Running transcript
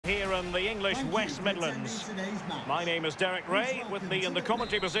here in the English West Midlands. My name is Derek Ray. With me in the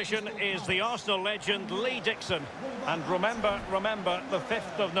commentary position is the Arsenal legend Lee Dixon. And remember, the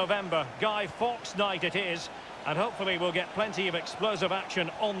 5th of November, Guy Fawkes night it is. And hopefully we'll get plenty of explosive action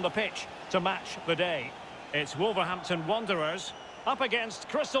on the pitch to match the day. It's Wolverhampton Wanderers up against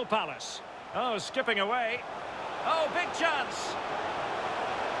Crystal Palace. Oh, skipping away. Oh, big chance.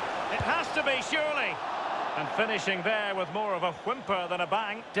 It has to be, surely. And finishing there with more of a whimper than a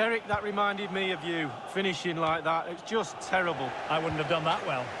bang. Derek, that reminded me of you, finishing like that. It's just terrible. I wouldn't have done that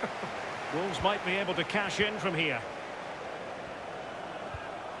well. Wolves might be able to cash in from here.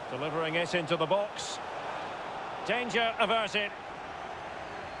 Delivering it into the box. Danger averted.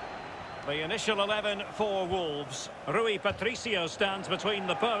 The initial 11 for Wolves. Rui Patricio stands between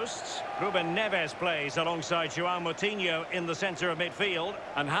the posts. Ruben Neves plays alongside João Moutinho in the centre of midfield.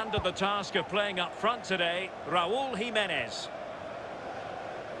 And handed the task of playing up front today, Raúl Jiménez.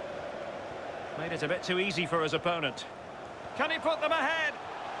 Made it a bit too easy for his opponent. Can he put them ahead?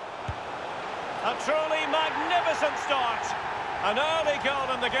 A truly magnificent start. An early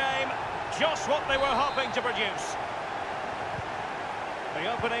goal in the game. Just what they were hoping to produce.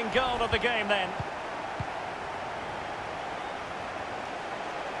 The opening goal of the game then.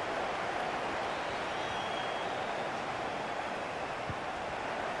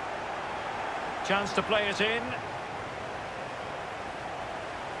 Chance to play it in.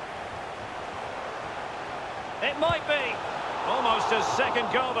 It might be. Almost his second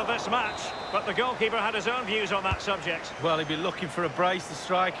goal of this match. But the goalkeeper had his own views on that subject. Well, he'd be looking for a brace, the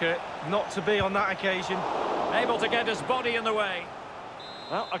striker. Not to be on that occasion. Able to get his body in the way.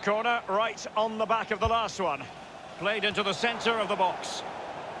 Well, a corner right on the back of the last one. Played into the centre of the box.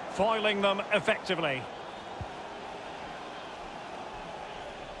 Foiling them effectively.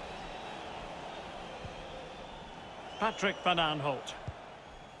 Patrick Van Aanholt.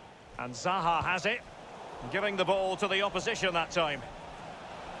 And Zaha has it. Giving the ball to the opposition that time.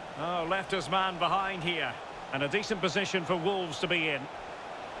 Oh, left his man behind here. And a decent position for Wolves to be in.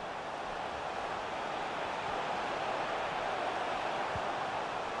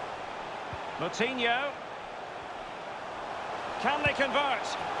 Moutinho. Can they convert?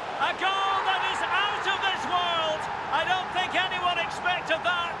 A goal that is out of this world! I don't think anyone expected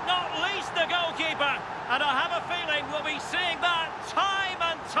that, not least the goalkeeper. And I have a feeling we'll be seeing that time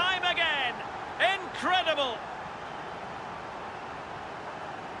and time again. Incredible!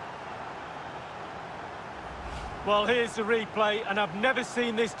 Well, here's the replay, and I've never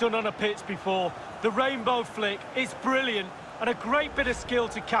seen this done on a pitch before. The rainbow flick, it's brilliant, and a great bit of skill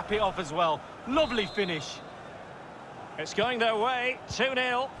to cap it off as well. Lovely finish. It's going their way,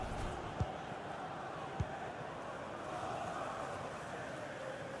 2-0.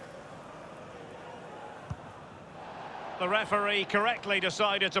 The referee correctly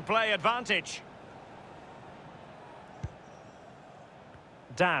decided to play advantage.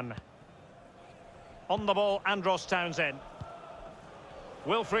 Dan. On the ball, Andros Townsend.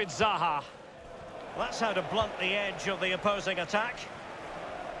 Wilfried Zaha. That's how to blunt the edge of the opposing attack.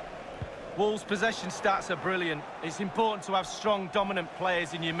 Wolves' possession stats are brilliant. It's important to have strong, dominant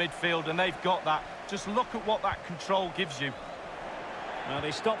players in your midfield, and they've got that. Just look at what that control gives you. Now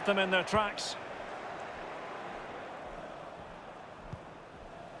they stopped them in their tracks.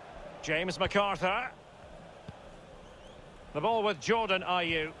 James McArthur. The ball with Jordan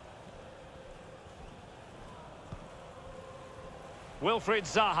Ayew. Wilfried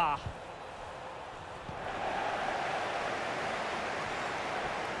Zaha.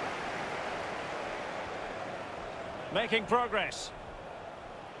 Making progress.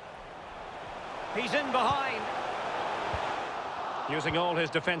 He's in behind. Using all his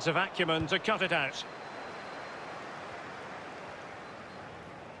defensive acumen to cut it out.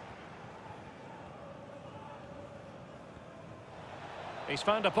 He's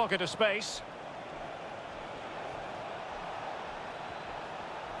found a pocket of space.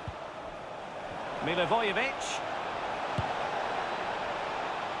 Milivojevic.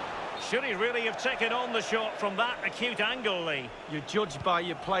 Should he really have taken on the shot from that acute angle, Lee? You're judged by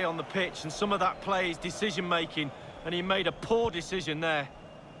your play on the pitch, and some of that play is decision-making, and he made a poor decision there.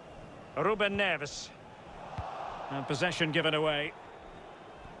 Ruben Neves. And possession given away.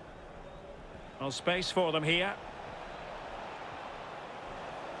 Well, space for them here.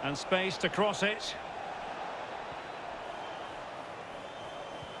 And space to cross it.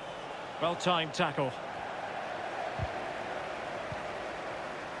 Well-timed tackle.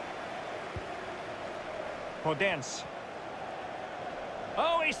 Podence.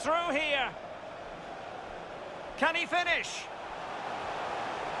 Oh, he's through here. Can he finish?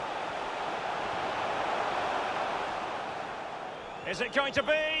 Is it going to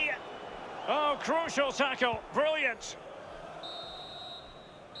be? Oh, crucial tackle. Brilliant.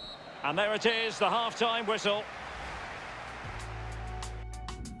 And there it is, the half-time whistle.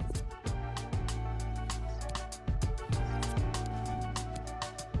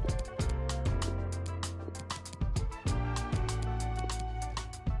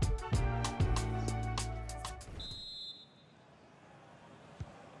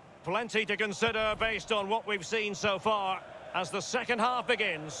 Plenty to consider based on what we've seen so far as the second half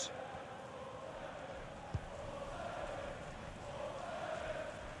begins.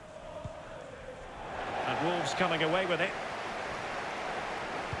 And Wolves coming away with it.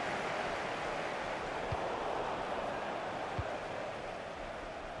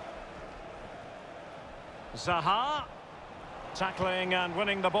 Zaha tackling and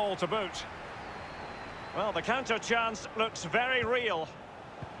winning the ball to boot. Well, the counter chance looks very real.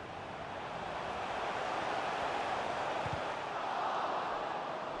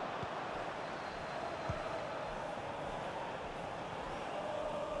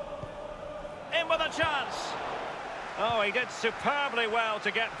 In with a chance. Oh, he did superbly well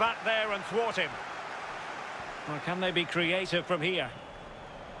to get back there and thwart him. Or can they be creative from here?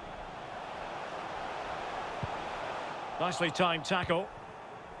 Nicely timed tackle.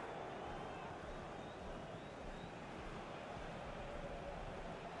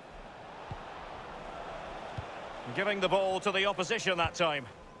 Giving the ball to the opposition that time.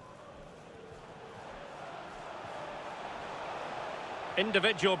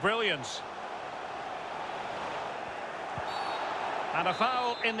 Individual brilliance. And a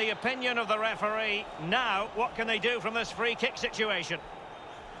foul in the opinion of the referee. Now, what can they do from this free kick situation?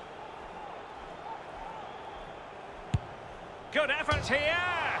 Good effort here.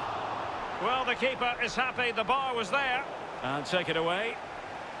 Well, the keeper is happy the bar was there. And take it away.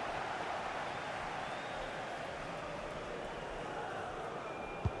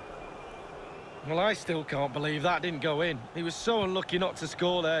 Well, I still can't believe that didn't go in. He was so unlucky not to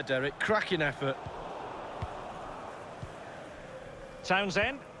score there, Derek. Cracking effort.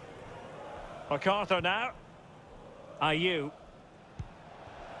 Townsend. MacArthur now. Ayew.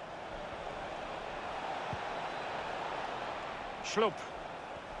 Schlupp.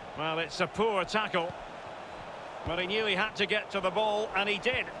 Well, it's a poor tackle. But he knew he had to get to the ball, and he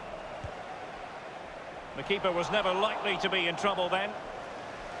did. The keeper was never likely to be in trouble then.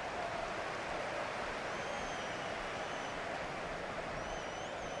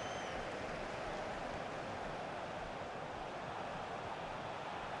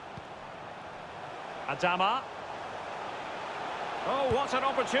 Adama. Oh, what an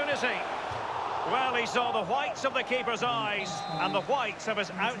opportunity. Well, he saw the whites of the keeper's eyes and the whites of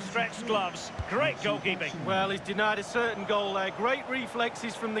his outstretched gloves. Great goalkeeping. Well, he's denied a certain goal there. Great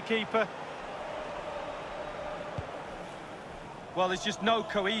reflexes from the keeper. Well, there's just no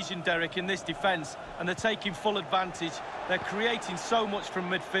cohesion, Derek, in this defence, and they're taking full advantage. They're creating so much from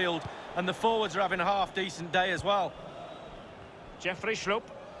midfield, and the forwards are having a half-decent day as well. Jeffrey Schlupp,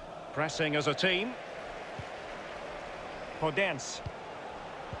 pressing as a team. Podence.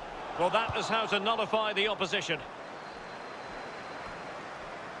 Well, that is how to nullify the opposition.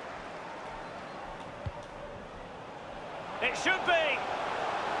 It should be.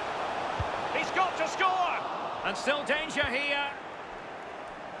 He's got to score. And still danger here.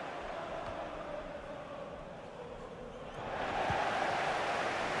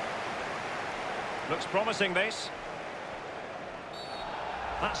 Looks promising, this.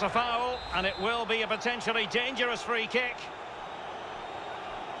 That's a foul, and it will be a potentially dangerous free kick.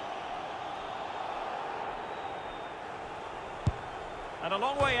 And a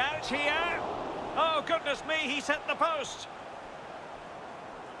long way out here. Oh, goodness me, he's hit the post.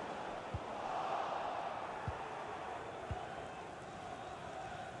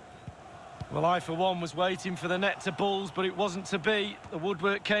 Well, I, for one, was waiting for the net to bulls, but it wasn't to be. The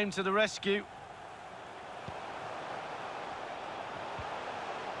woodwork came to the rescue.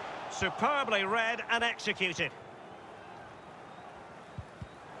 Superbly read and executed.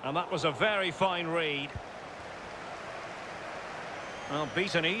 And that was a very fine read. Well,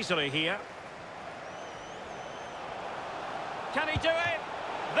 beaten easily here. Can he do it?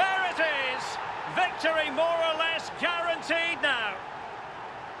 There it is! Victory more or less guaranteed now.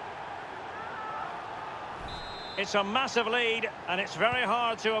 It's a massive lead, and it's very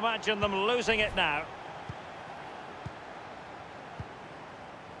hard to imagine them losing it now.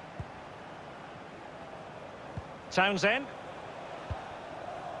 Townsend.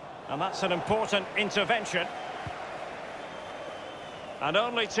 And that's an important intervention. And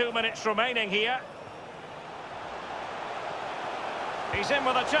only 2 minutes remaining here. He's in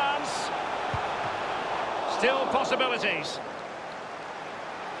with a chance. Still possibilities.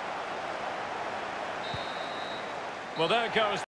 Well, there goes.